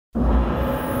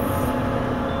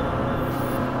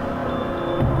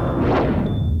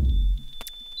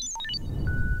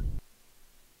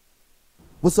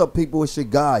What's up, people? It's your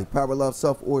guy, Power Love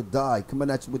Self or Die, coming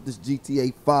at you with this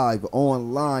GTA 5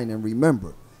 online. And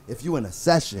remember, if you in a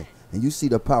session and you see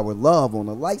the Power Love on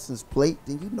the license plate,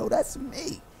 then you know that's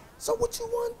me. So what you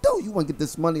want to do? You want to get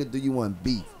this money or do you want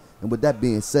beef? And with that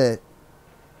being said,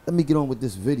 let me get on with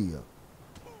this video.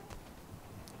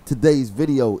 Today's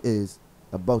video is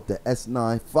about the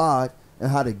S95 and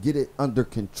how to get it under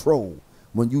control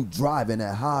when you driving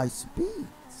at high speeds.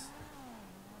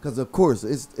 Because, of course,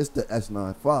 it's the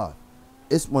S95.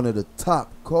 It's one of the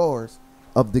top cars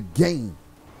of the game,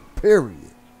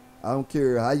 period. I don't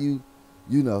care how you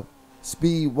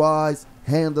speed-wise,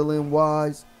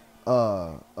 handling-wise,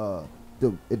 the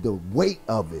weight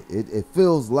of it. It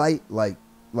feels light, like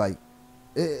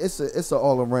it's an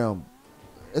all-around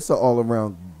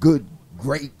good,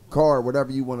 great car,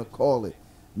 whatever you want to call it.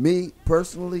 Me,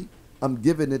 personally, I'm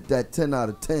giving it that 10 out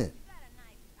of 10.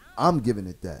 I'm giving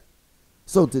it that.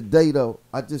 So today, though,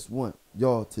 I just want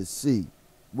y'all to see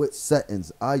what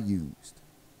settings I used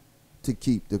to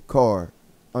keep the car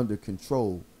under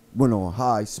control when on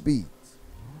high speeds.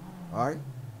 All right?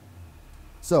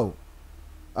 So,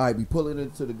 all right, we pull it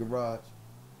into the garage.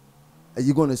 And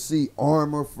you're going to see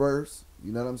armor first.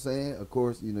 You know what I'm saying? Of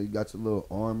course, you got your little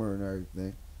armor and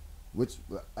everything. Which,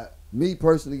 me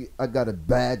personally, I got a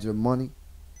bag of money,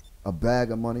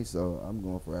 so I'm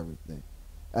going for everything.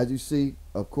 As you see,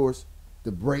 of course,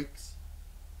 the brakes,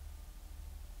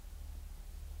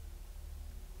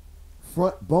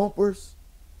 front bumpers,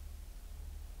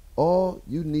 all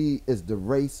you need is the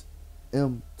race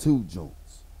M2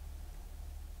 joints.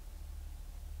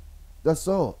 That's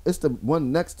all. It's the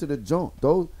one next to the joint.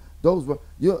 Those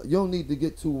you don't need to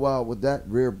get too wild with that.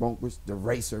 Rear bumpers, the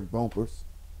racer bumpers.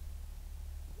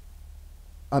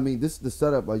 I mean, this is the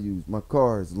setup I use. My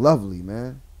car is lovely,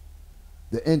 man.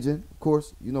 The engine, of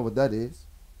course, you know what that is.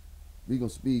 We're going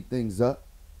to speed things up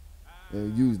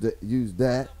and use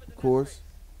that, of course.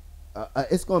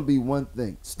 It's going to be one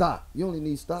thing. Stock. You only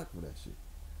need stock for that shit.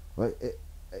 Right?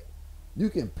 You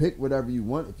can pick whatever you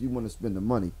want if you want to spend the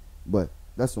money, but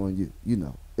that's on you.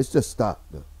 It's just stock,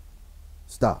 though.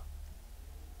 Stock.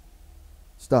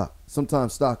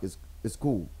 Sometimes stock is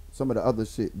cool. Some of the other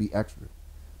shit be extra.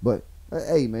 But,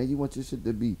 hey, man, you want your shit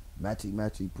to be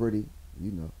matchy, pretty,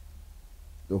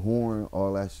 the horn,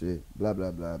 all that shit, blah, blah,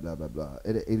 blah, blah, blah, blah.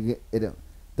 That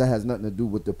has nothing to do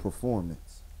with the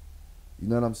performance. You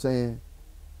know what I'm saying?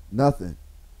 Nothing.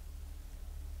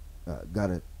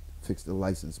 Gotta fix the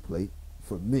license plate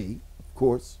for me, of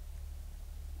course.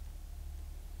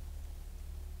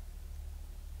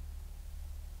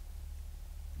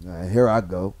 All right, here I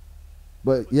go.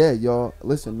 But yeah, y'all,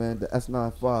 listen, man, the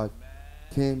S95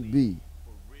 can be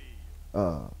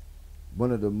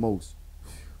one of the most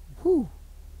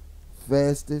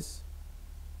fastest.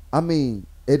 I mean,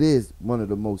 it is one of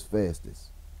the most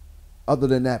fastest. Other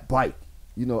than that bike,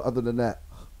 other than that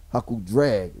Haku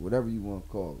drag, whatever you want to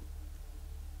call it.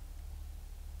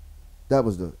 That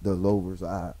was the lowers.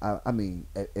 I mean,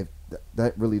 if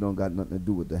that really don't got nothing to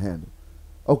do with the handle.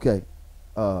 Okay.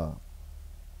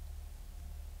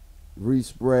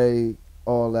 Respray,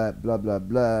 all that, blah, blah,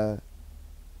 blah.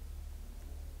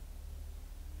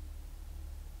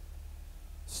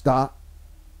 Stop.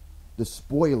 The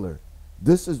spoiler.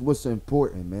 This is what's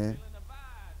important, man.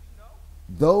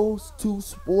 Those two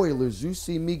spoilers you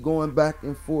see me going back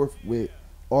and forth with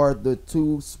are the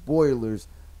two spoilers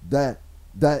that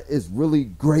is really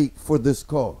great for this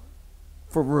car.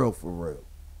 For real.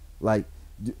 Like,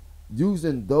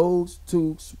 using those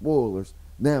two spoilers.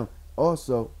 Now,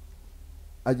 also,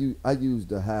 I use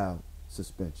the Howe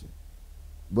suspension.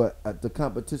 But the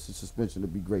competition suspension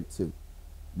would be great too.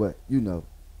 But,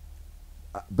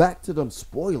 back to them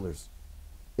spoilers.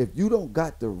 If you don't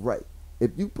got the right,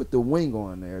 if you put the wing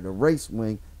on there, the race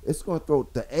wing, it's going to throw,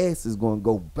 the ass is going to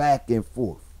go back and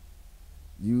forth.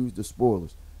 Use the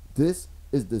spoilers. This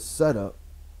is the setup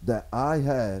that I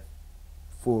have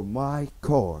for my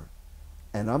car.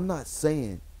 And I'm not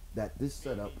saying that this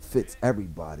setup fits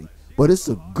everybody, but it's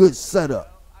a good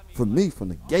setup for me from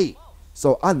the gate.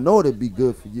 So I know it'd be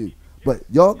good for you. But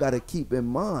y'all got to keep in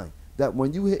mind that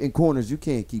when you hitting corners, you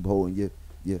can't keep holding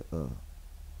your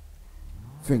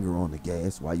finger on the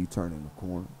gas while you turning the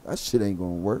corner. That shit ain't gonna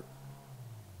work.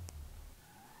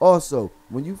 Also,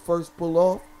 when you first pull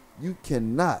off, you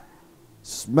cannot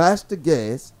smash the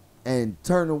gas and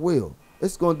turn the wheel.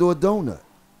 It's gonna do a donut.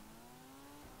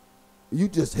 You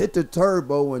just hit the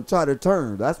turbo and try to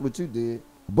turn. That's what you did.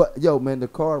 But yo, man, the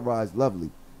car rides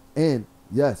lovely. And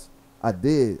yes, I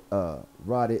did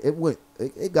ride it.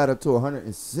 It got up to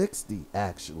 160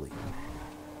 actually.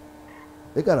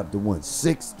 It got up to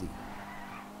 160.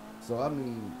 So I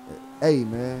mean, hey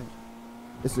man,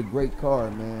 It's a great car,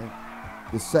 man.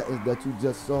 The settings that you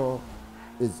just saw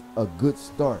is a good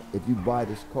start if you buy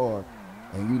this car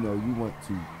and you know you want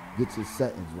to get your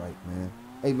settings right, man.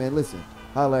 Hey, man, listen,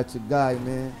 holla at your guy,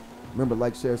 man. Remember,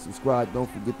 like, share, subscribe. Don't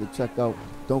forget to check out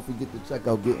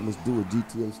Getting This Do a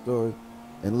GTA story.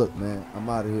 And look, man, I'm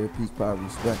out of here. Peace, power,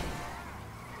 respect.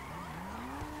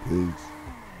 Peace.